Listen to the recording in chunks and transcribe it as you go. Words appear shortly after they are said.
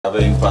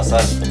avait un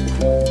passage.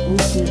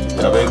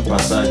 Il y avait un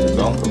passage,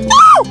 donc.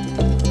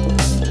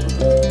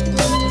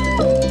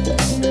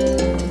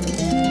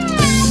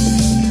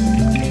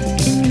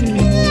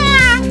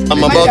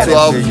 I'm about to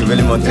have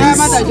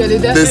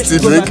this tea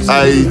drink.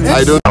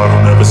 I don't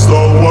never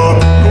slow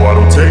up, no I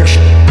don't take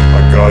shit.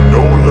 I got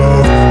no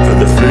love for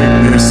the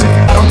fakeness.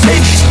 I don't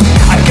take shit.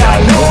 I got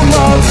no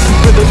love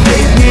for the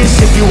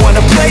fakeness. If you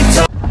wanna play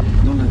tough.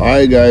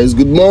 Hi guys,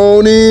 good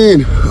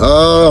morning.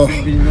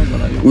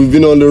 We've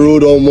been on the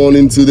road all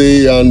morning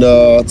today, and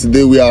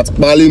today we are at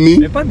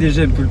Kpalime.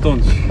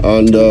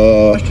 And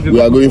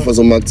we are going for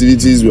some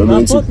activities. We are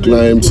going to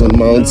climb some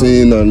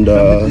mountain and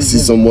see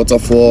some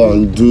waterfall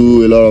and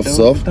do a lot of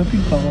stuff.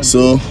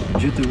 So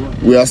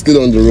we are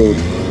still on the road.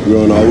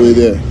 We're on our way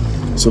there.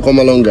 So come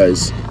along,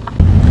 guys.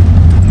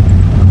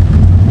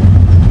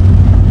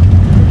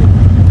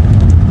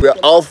 We're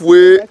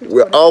halfway,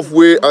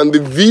 and the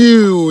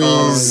view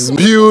is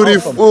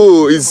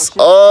beautiful. It's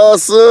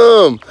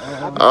awesome.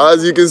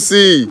 As you can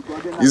see,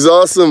 it's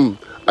awesome.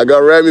 I got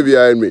Remy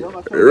behind me.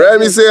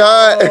 Remy, say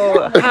hi.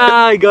 Oh,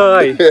 hi,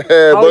 guy.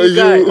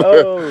 Bonjour.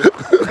 Oh,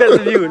 look at the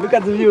view. Look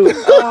at the view.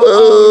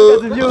 Oh,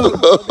 look at the view.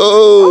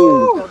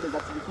 Oh.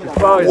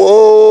 Wow,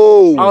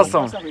 Whoa.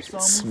 awesome.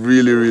 It's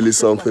really, really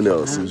something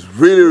else. It's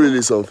really,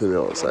 really something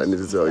else. I need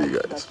to tell you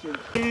guys.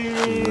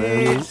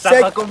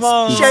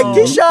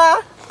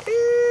 Shekisha,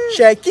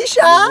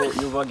 Shekisha, le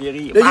nouveau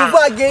aguerri,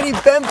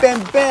 bang,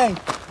 bang, bang.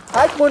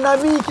 Avec mon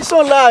ami qui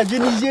sont là du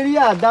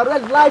Nigeria,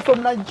 direct live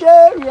from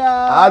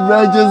Nigeria.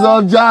 Adventures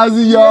of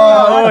Jazzy, yo.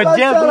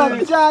 Adventures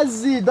of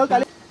Jazzy. Donc,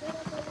 allez.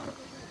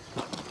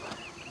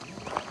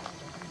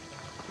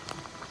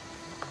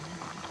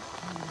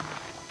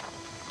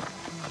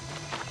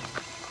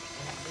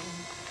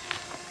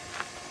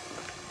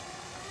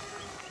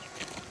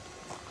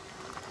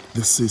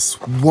 This is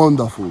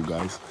wonderful,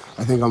 guys.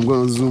 I think I'm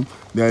gonna zoom.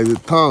 There is a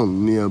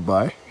town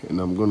nearby, and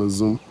I'm gonna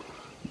zoom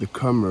the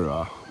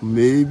camera.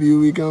 Maybe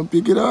we can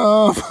pick it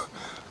up.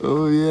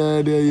 Oh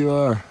yeah, there you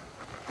are.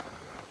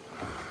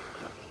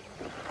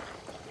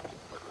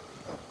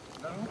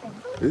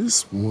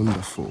 It's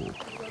wonderful.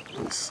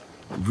 It's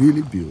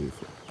really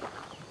beautiful.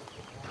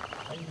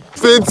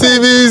 Spin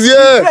TVs,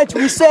 yeah.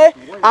 We say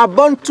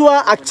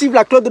abonne-toi, active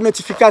la cloche de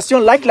notification,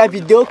 like la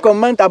vidéo,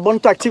 comment,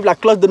 abonne-toi, active la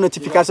cloche de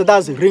notification.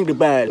 That's ring the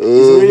bell.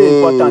 It's really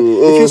important.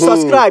 If you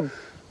subscribe,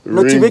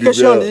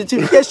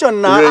 notification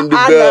now,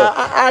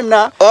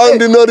 Anna. On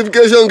the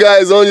notification,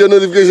 guys. On your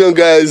notification,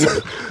 guys,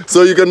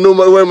 so you can know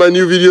when my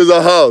new videos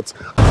are out.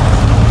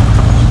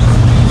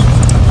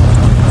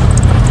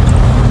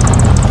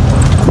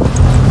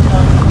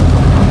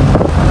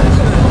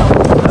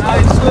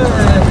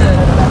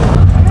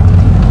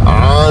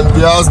 And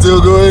we are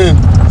still going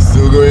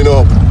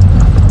up.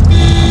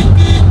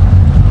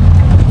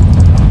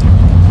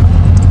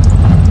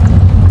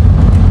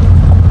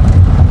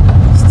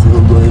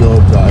 Still going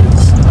up,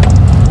 guys.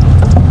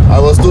 I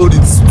was told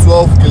it's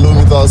 12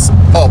 kilometers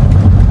up.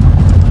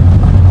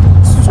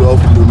 It's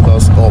 12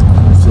 kilometers up,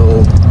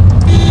 so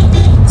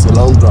it's a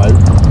long drive.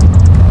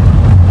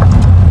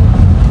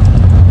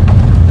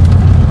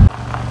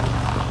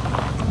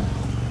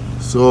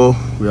 So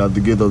we are at the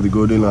gate of the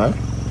Golden Line.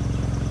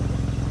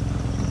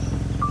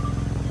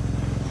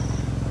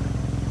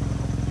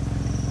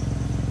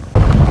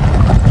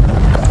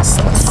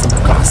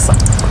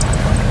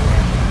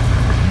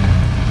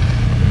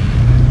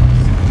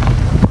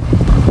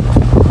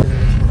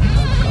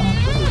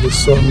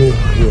 Saw me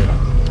here.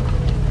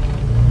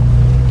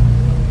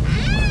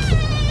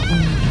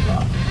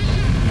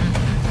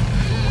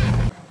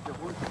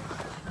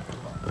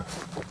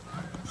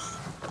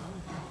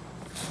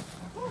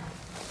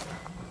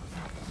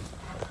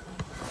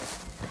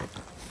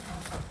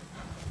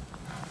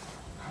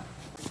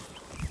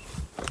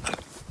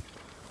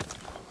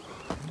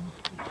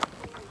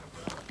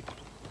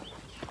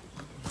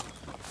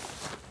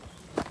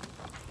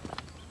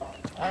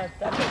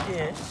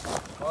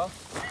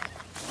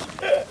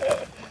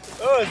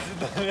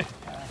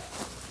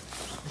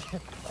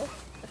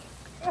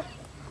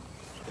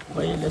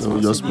 So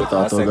we just met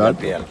out of that.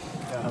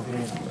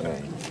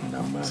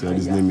 So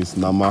his name is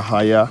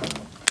Namahaya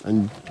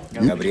and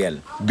Gabriel.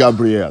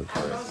 Gabriel.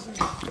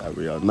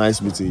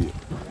 Nice meeting you.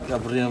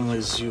 Gabriel,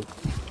 monsieur.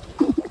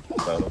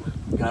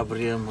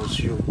 Gabriel,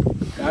 monsieur.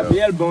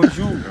 Gabriel,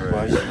 bonjour.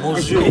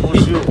 Monsieur.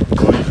 Monsieur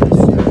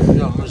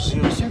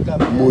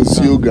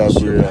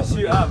Gabriel. Monsieur.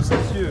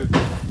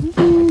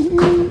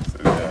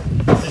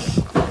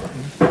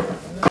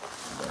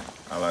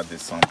 À la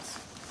descente,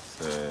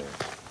 c'est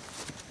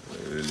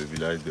le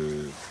village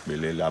de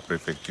Kpele, la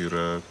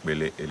préfecture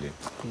Kpele-Ele.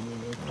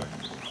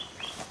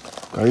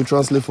 Can you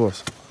translate for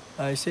us?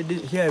 I said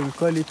here we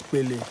call it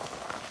Pele.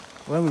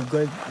 When we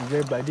go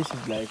there, but this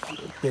is like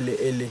Pele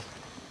Ele.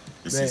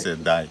 Ici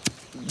c'est Dai.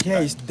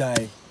 Here is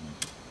Die.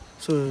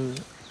 So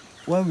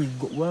when we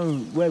go,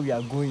 where we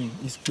are going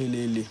is Pele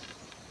Ele.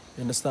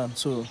 You understand?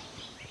 So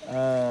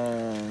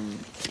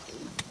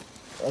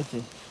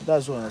okay,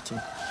 that's what I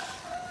think.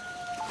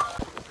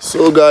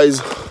 So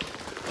guys,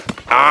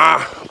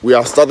 we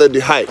have started the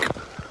hike.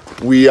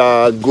 we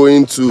are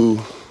going to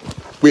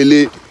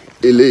Pele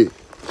Ele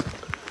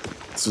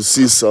to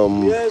see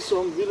some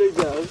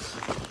villagers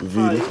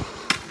during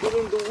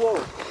the war.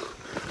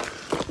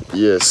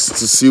 Yes,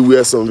 to see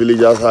where some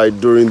villagers hide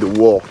during the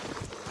war.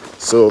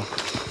 So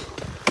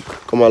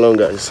come along,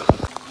 guys.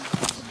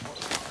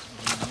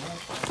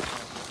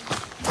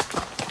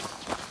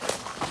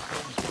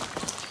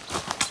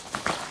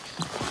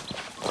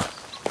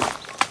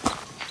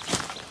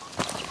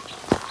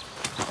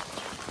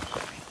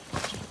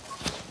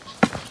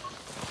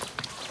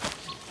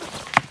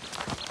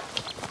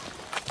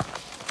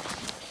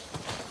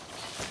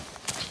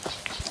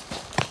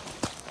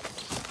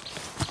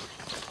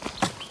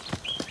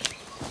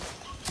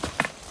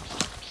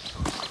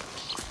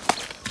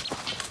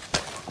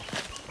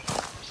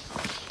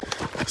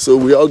 So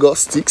we all got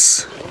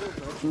sticks.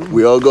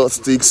 We all got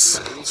sticks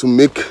to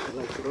make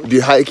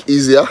the hike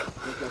easier.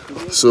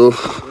 So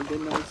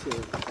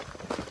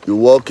you're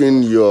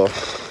walking, you're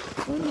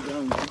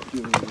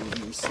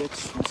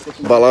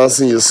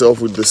balancing yourself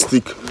with the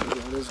stick,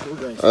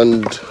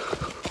 and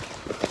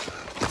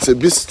it's a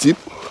bit steep,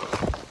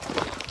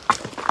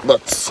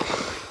 but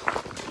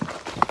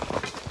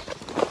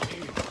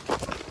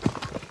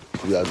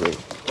we are going.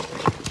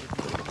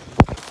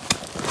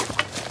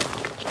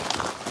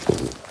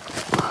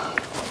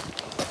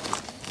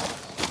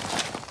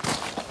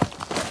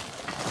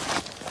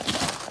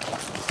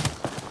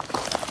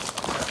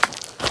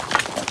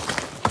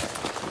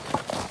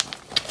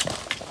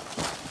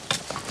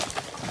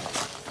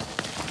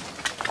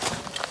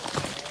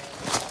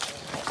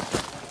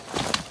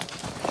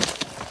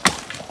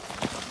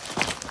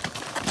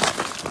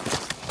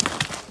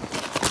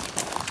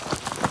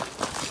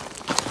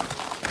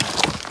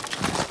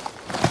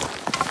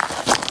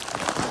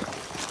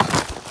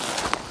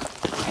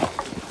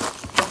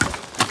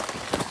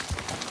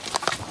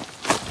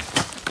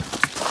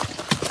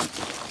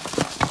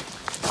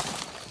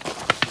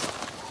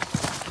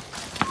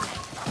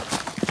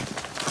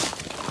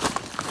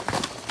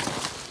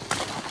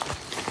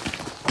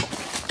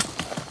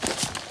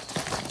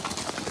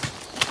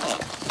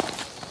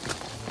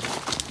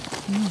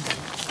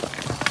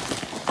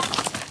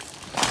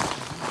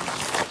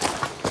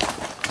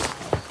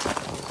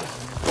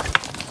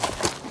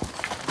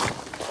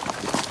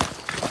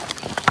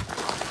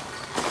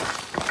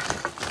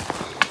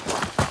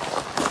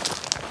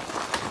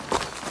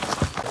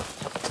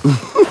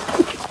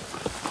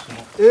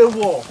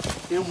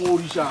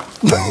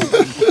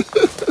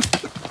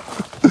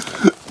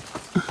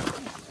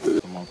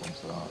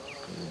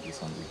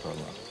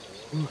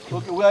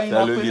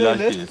 C'est le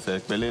village c'est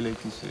Pelele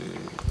qui se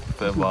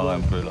fait voir un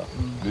peu là.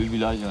 Le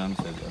village même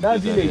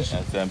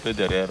c'est un peu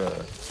derrière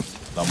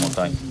la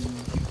montagne.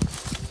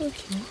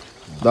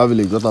 That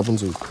village, what happened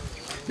to it?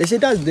 They say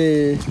that's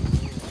the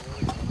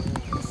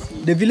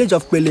village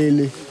of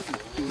Pelele.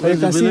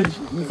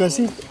 You can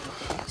see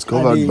It's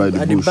covered by the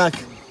bush. At the back.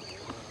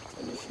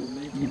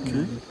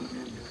 Okay.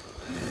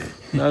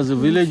 There's a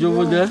village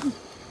over there.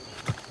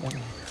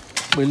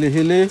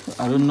 Pelele.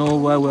 I don't know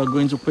why we're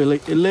going to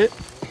Pelele.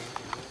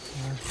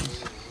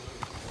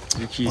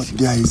 But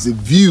there is a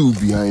view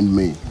behind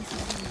me.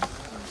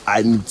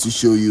 I need to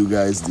show you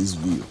guys this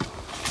view.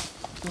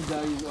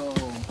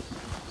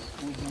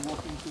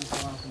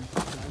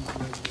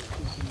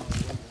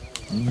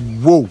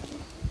 Whoa!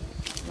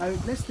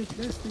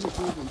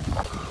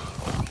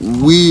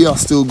 We are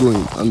still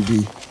going, and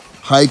the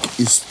hike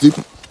is steep.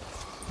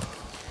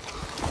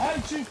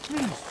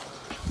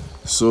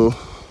 So,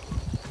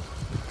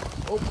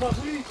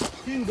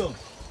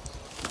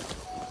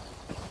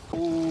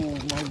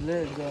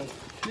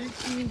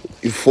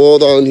 you fall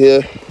down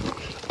here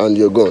and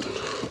you're gone.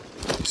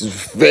 It's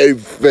very,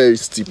 very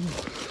steep.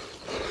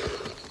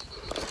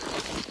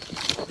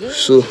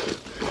 So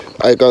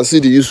I can see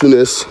the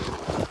usefulness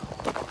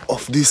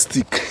of this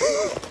stick.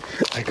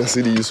 I can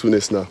see the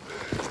usefulness now.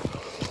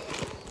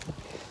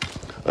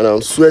 And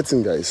I'm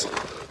sweating, guys.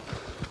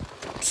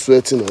 I'm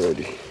sweating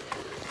already.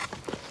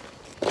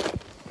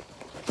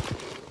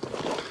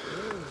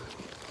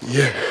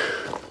 Yeah.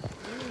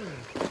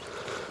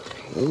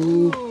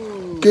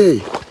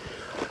 Okay.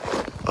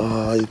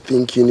 I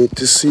think you need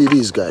to see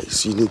this,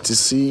 guys. You need to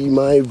see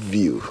my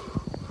view.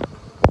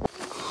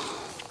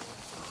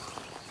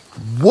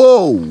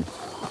 Whoa!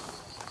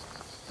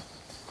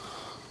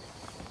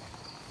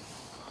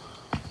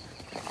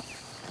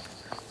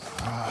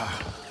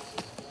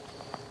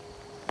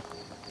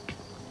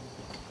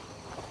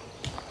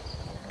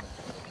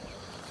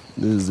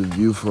 This is the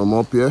view from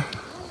up here,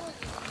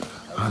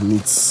 and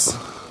it's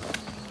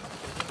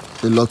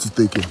a lot to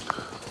take in.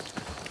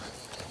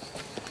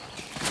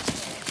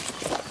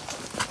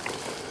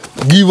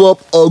 Give up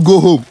or go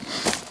home.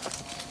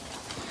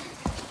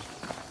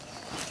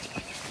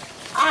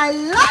 I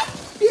like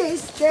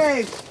this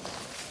thing.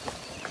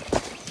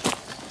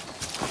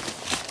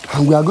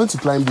 And we are going to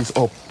climb this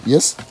up,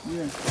 yes?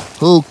 Yeah.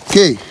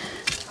 Okay.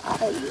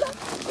 I like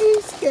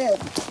this thing.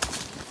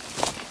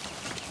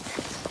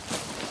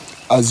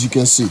 As you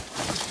can see,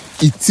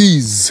 it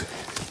is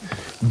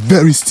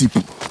very steep.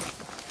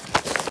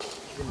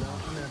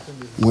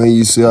 when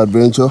you say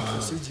adventure,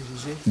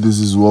 this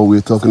is what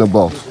we're talking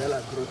about.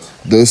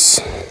 This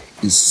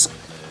is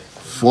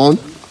fun.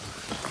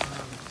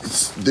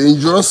 It's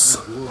dangerous.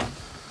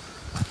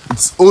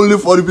 It's only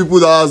for the people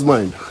that has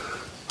mind.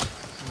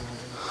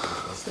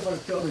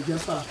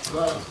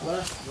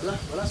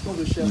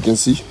 You can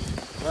see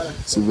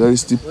it's a very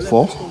steep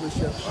fall.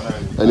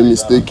 Any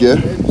mistake here,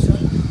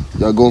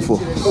 you are going for.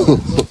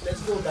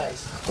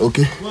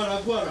 Okay.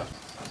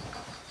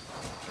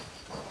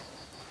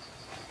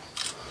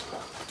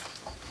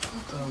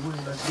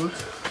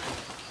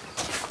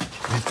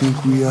 I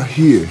think we are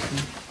here.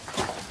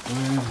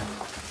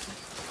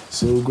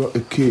 So we got a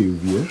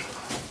cave here.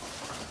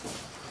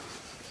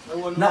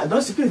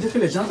 Donc c'est que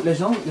les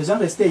gens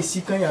restaient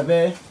ici quand il y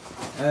avait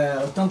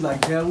au temps de la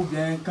guerre ou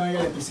bien quand il y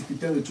a les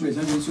persécuteurs et tous les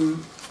gens viennent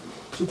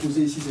se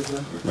poser ici, c'est ça?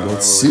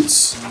 That's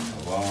sits.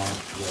 Avant,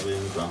 il y avait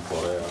une grande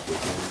forêt à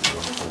côté.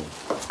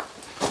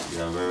 Donc, il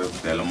y avait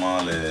tellement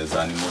les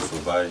animaux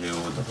sauvages et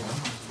autres.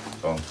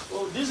 Donc,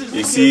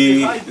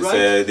 ici,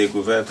 c'est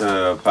découvert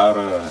par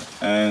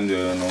un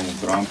de nos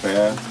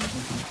grands-pères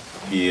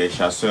qui est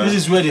chasseur.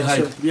 This is where they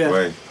hide. Yeah.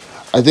 Ouais.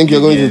 I think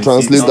you're going to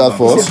translate that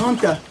for us.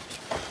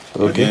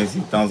 Okay.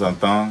 De temps en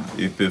temps,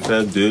 il peut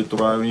faire 2,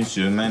 3, une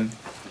semaine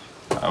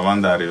avant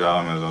d'arriver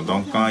à la maison.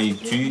 Donc quand il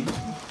tue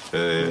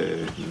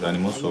les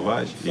animaux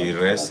sauvages, il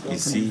reste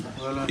ici,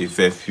 il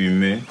fait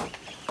fumer,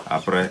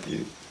 après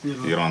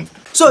il rentre.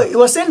 So it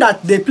was saying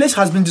that the place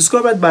has been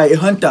discovered by a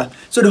hunter.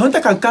 So the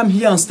hunter can come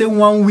here and stay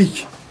 1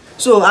 week.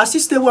 So as he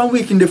stay 1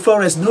 week in the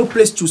forest, no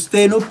place to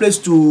stay, no place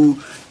to,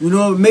 you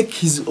know, make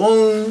his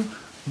own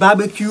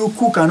barbecue,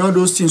 cook and all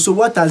those things. So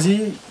what has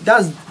he,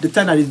 that's the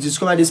time that he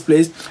discovered this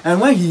place. And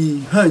when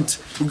he hunts,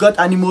 he got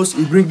animals,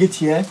 he bring it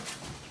here.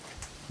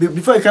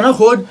 Before he cannot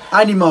hold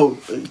animal,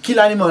 kill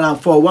animal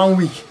for 1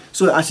 week.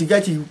 So as he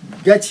get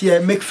here,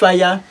 make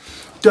fire,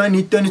 turn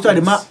it, so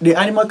the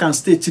animal can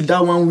stay till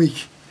that 1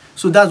 week.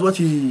 So that's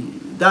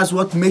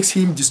what makes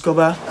him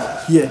discover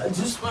here.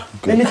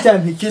 Okay.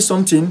 Anytime he kills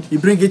something, he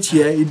bring it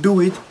here, he do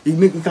it, he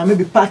can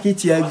maybe pack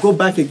it here, go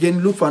back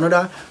again, look for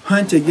another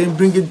hunt again,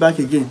 bring it back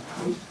again.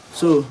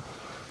 So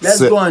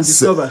let's go and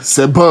discover.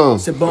 C'est bon.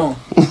 C'est bon.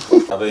 Il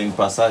y avait une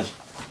passage.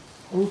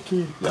 Ok.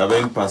 Il y avait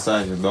une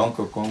passage, donc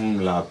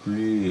comme la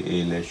pluie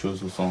et les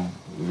choses sont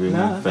venues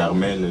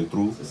fermer le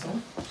trou,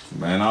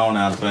 maintenant on est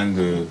en train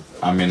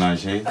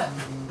d'aménager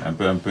un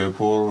peu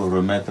pour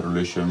remettre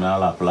le chemin à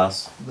la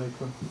place.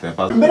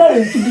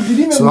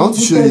 So now to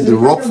show you the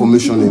rock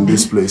formation in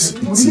this place,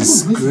 it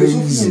is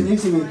crazy. It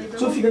is crazy.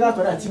 The rock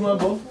formation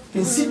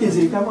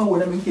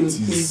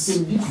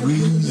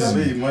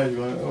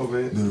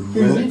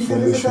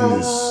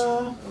is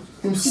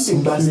something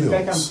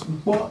else.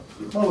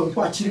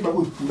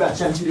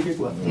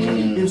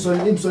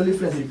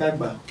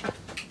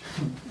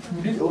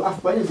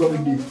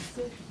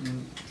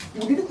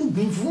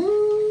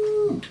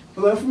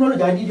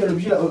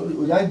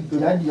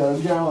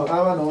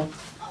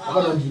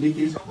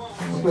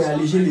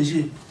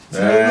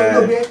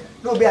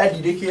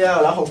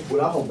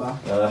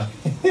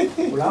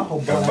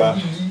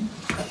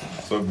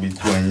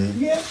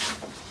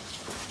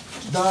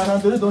 Dans la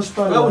randonnée dont je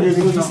parle, là,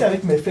 j'ai glissé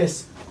avec mes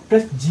fesses,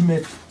 presque 10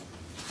 mètres.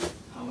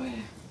 Ah ouais.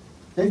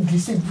 J'ai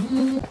glissé.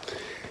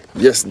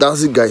 Yes,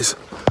 that's it, guys.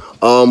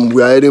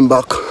 We are heading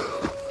back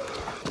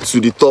to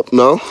the top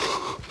now,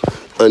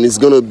 and it's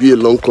gonna be a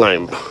long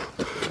climb.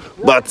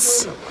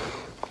 But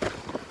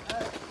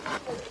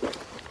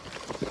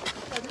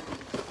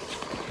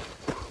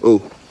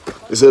oh,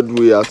 they said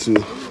we have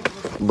to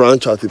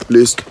branch out a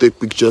place to take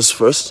pictures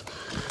first.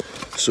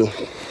 So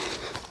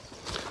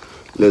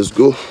let's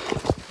go.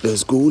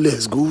 Let's go,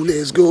 let's go,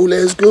 let's go,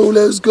 let's go,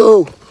 let's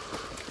go.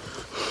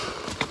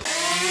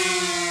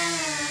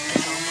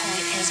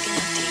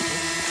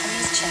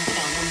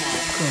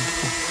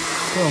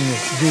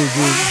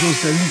 Go,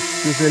 Sally.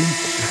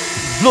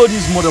 Blow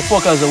these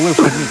motherfuckers away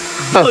from me.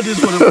 Blow these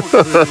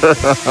motherfuckers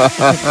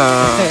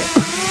away.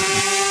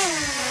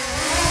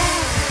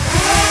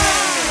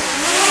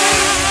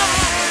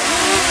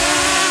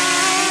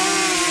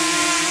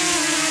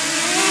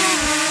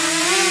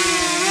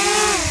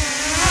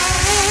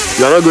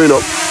 You're not going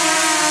up.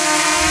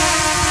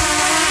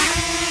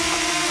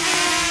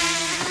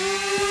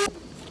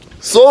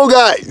 So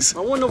guys, I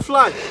want to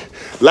fly.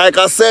 Like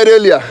I said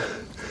earlier,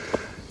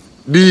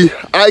 the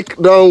hike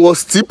down was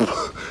steep.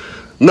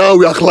 Now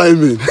we are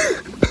climbing.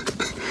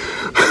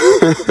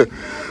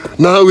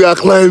 Now we are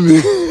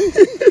climbing.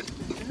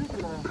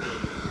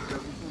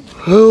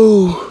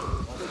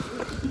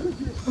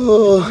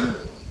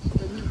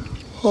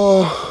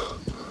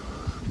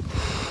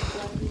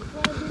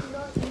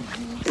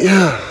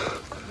 Yeah.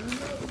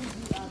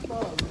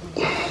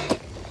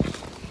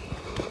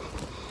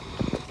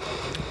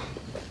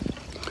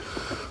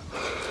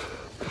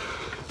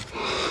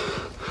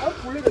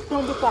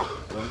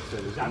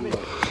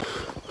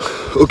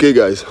 Okay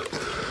guys,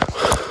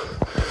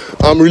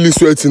 I'm really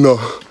sweating now.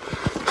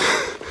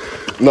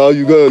 Now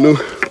you're gonna know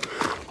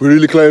we're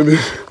really climbing.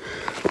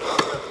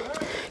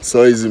 It's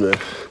not easy, man,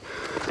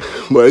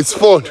 but it's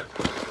fun.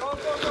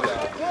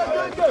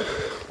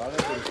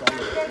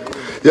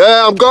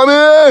 Yeah, I'm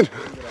coming.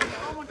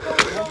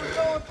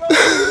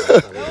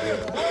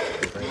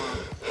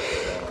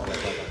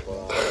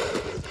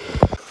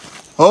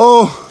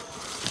 Oh,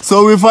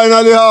 so we're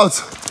finally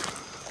out.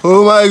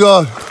 Oh my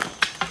God,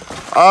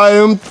 I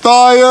am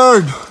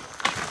tired.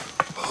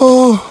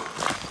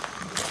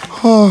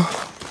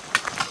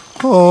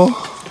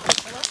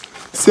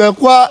 C'est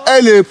quoi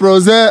le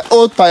projet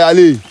au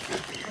Tayali?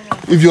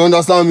 If you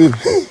understand me.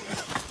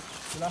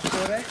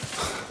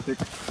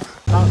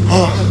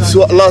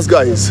 So last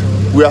guys,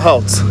 we are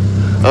out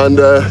and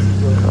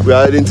we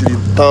are heading to the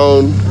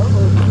town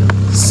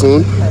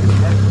soon.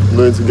 I'm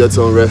going to get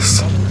some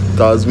rest. It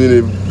has been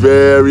a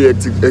very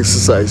hectic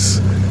exercise.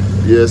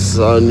 Yes,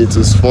 and it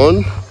was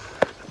fun,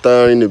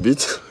 tiring a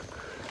bit,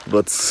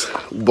 but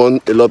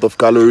burned a lot of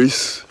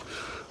calories,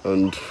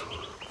 and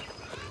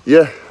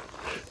yeah,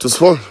 it was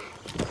fun.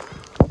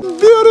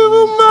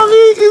 Beautiful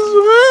Marie is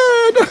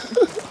red.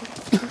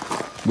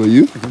 But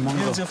you?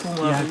 Beautiful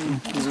Marie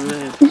is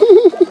red.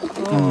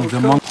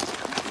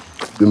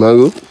 The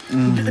mango?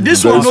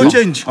 This one no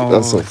change.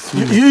 That's all.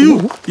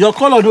 Your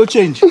color no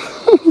change.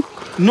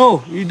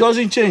 No, it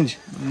doesn't change.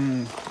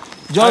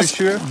 Just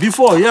sure?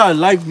 Before, yeah,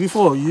 like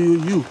before,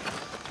 you.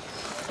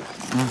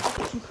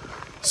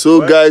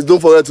 So guys,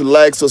 don't forget to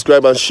like,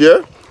 subscribe and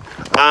share.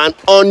 And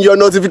on your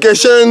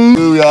notification,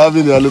 we are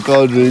having a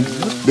local drink.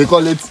 You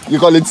call it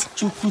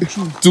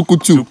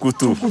Tukutu.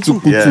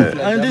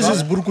 Yeah. And this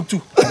is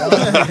Burukutu.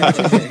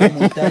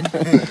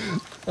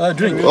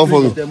 Drink. All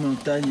for me.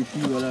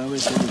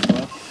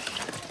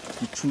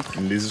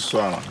 Les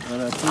histoires.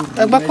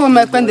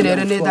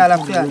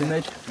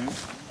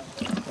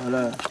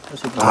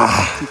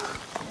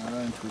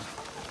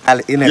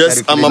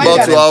 Yes, I'm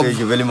about to have this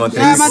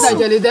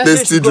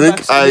tasty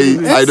drink.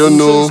 I don't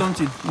know.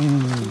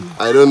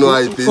 I don't know how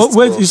it tastes. Oh,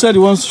 wait, he said he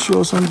wants to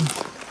show something.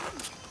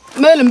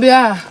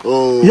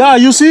 Oh. Yeah,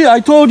 you see, I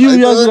told you.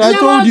 I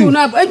told you.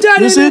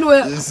 You see?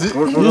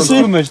 You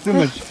see? Too much.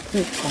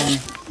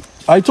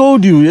 I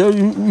told you.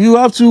 You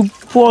have to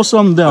pour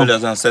some down.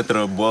 Les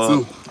ancêtres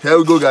boivent So, here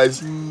we go,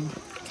 guys.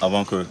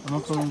 avant que.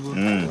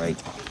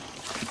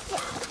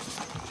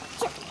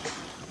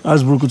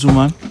 That's Burukutu,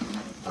 man.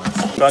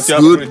 Quand tu as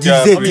Good. tu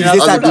as pris-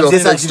 Has a bit of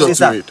texture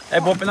to it.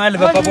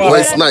 Oh,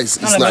 it's nice.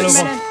 It's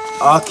nice.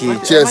 Ok.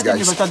 Cheers,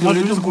 guys.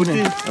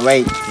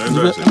 Ouais.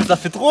 Ça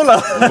fait trop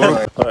là.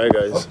 Alright,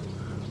 guys.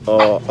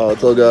 Our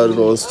tour guide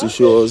wants to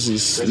show us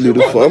his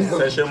little farm.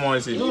 C'est chez moi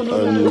ici. We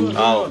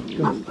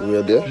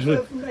are there.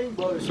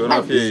 Sur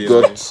la fille. He's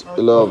got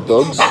a lot of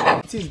dogs.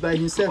 It is by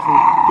himself.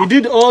 He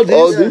did all this.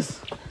 All this?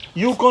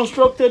 You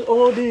constructed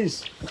all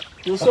this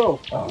yourself.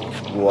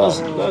 Wow.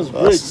 That's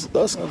great.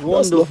 That's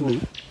wonderful.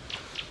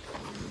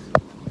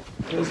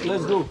 lovely.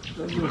 Let's go.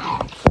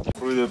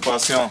 Fruit de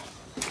passion.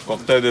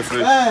 Cocktail de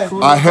fruits.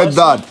 I heard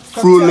that.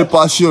 Fruit le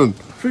passion.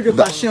 Fruit de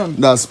passion.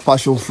 That's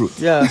passion fruit.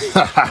 Yeah.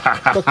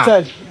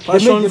 Cocktail.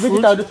 Passion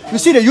fruit. You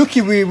see the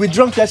yuki we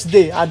drank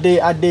yesterday at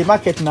the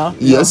market now?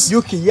 Yes.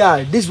 Yuki,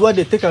 yeah. This is what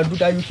they take and do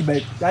that yuki,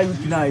 but that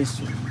yuki now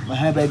is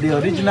by the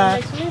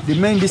original, the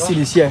main this thing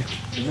is here.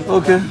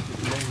 Okay.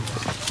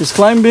 He's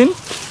climbing.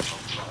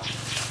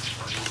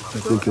 I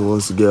think he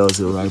wants to get us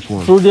a ripe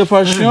one. Fruit de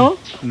passion.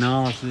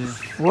 Non, c'est...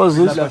 What's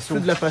this? Fruit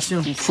de la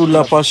passion. Fruit de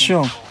la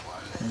passion.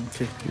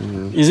 Okay.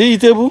 Is it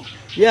eatable?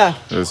 Yeah.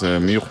 C'est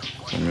mûr.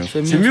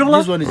 C'est mûr là?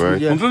 This one is Ouais.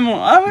 good, yeah. On peut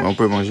manger. Ah ouais. On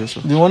peut manger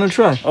ça. Do you want to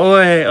try? Oh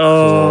ouais.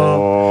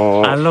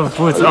 Oh. I love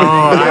food. Oh,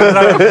 I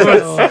love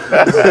food.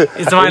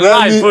 It's my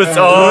life, food.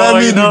 Oh,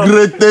 Remy, you know. the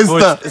great tester.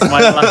 Food, it's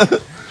my life.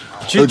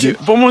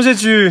 Pour manger,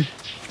 tu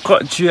pour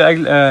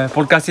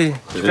le casser,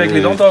 tu fais avec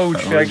les dents toi ou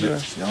tu fais avec le...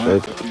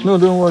 No,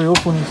 don't worry,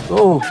 open it.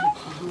 Oh,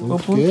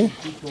 open.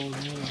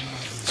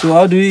 So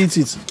how do you eat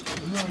it?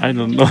 I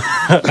don't know.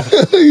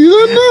 You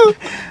don't know?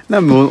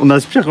 Non mais on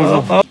aspire comme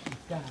ça.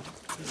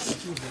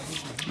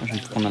 Je vais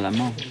te prendre à la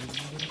main.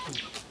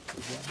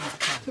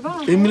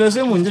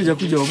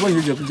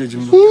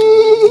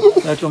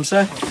 Like comme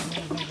ça.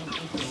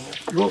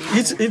 Go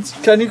eat.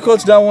 Can you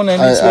cut that one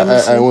and eat?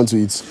 I want to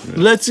eat.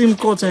 Let him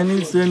cut and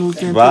eat, then we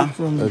can take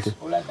from it.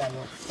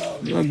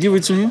 Okay. Give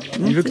it to him.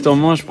 Il veut que t'en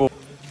manges pour...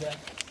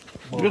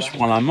 Je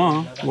prends la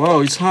main. Hein.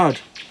 Wow, it's hard.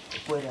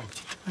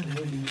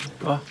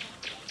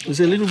 It's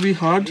a little bit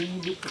hard.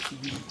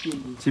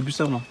 C'est plus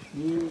ça, non?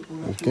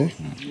 Okay.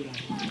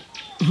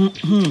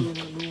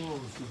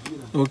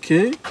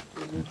 Okay.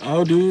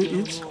 How do you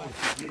eat?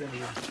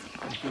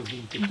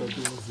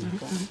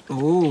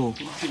 Oh,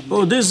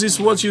 this is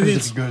what you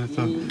eat.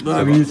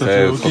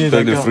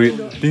 Cocktail de fruits.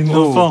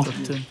 Oh.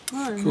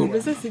 Cool.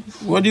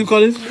 What do you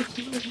call it?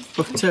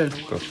 Cocktail.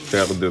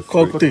 Cocktail de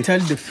fruits. Cocktail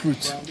de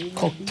fruit.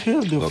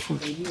 Cocktail de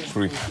fruit.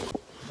 Fruits.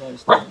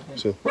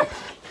 So.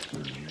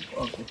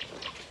 Okay.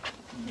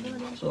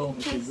 So.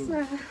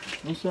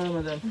 Bonsoir,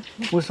 madame.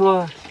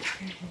 Bonsoir.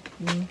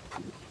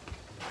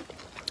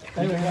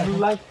 You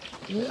like?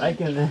 I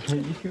can...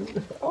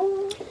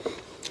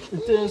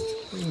 It tastes.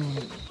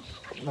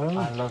 I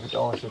love it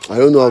also. I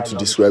don't know how to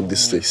describe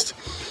this taste,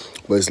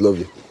 but it's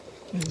lovely.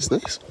 It's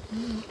nice.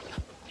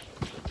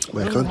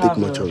 But I can't take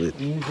much of it.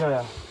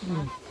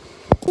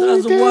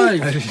 That's the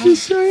wife.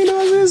 He's showing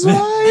us his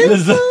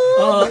wife.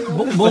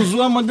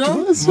 Bonsoir,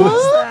 madame.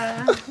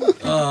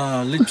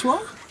 Les toi?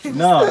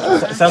 Non,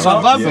 ça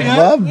va bien. Ça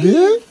va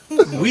bien?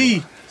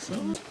 Oui.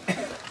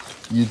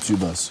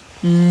 YouTubers.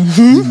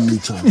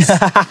 Limiters.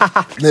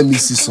 Let me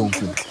see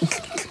something.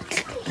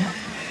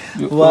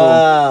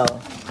 Wow.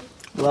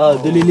 Wow,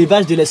 de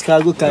l'élevage de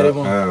l'escargot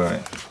carrément.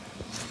 Ouais.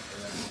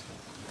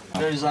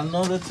 There is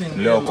another thing.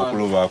 Là,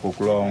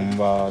 Kokolo, on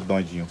va dans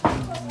le gym.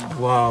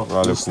 Wow.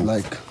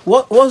 Like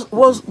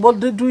What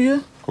they do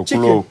here?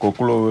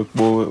 Kokolo,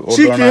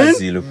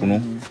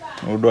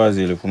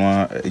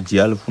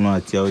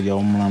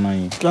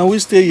 Can we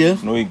stay here?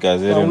 No, he can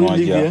live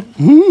here?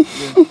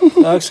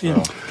 Ask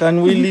him.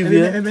 Can we live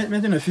here?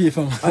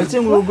 I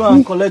think we'll go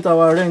and collect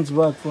our rent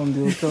back from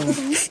the hotel.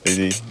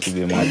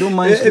 I don't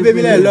mind.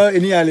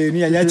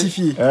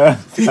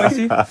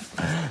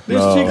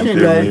 This chicken,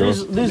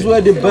 guys. This is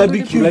where the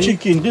barbecue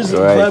chicken. This is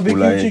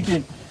barbecue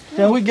chicken.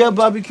 Can we get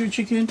barbecue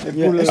chicken?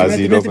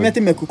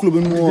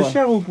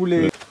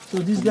 So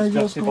this guy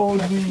just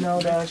called me now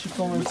that I should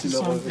come and see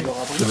something.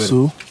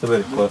 so.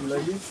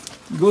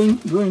 Going.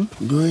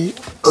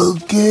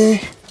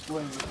 Okay.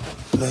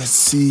 Let's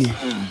see.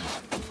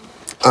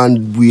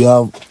 And we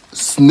have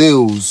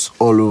snails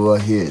all over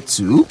here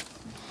too.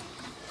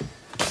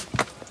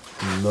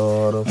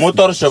 Lot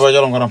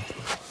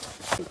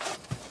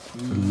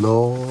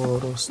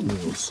of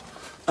snails.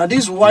 Are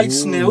these white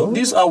snails?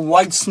 These are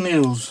white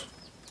snails.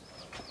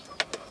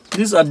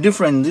 These are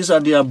different. These are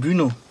the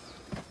albino.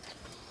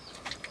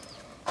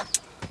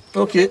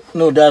 Okay,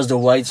 no, that's the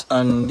whites,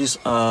 and these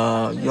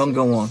are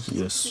younger ones.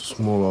 Yes,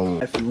 smaller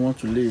one. If you want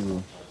to leave.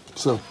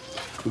 So,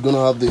 we're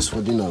gonna have this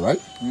for dinner, right?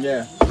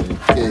 Yeah.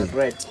 Okay.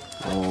 Right.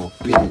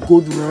 Okay.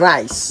 Good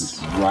rice.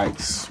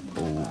 Rice.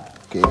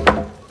 Okay.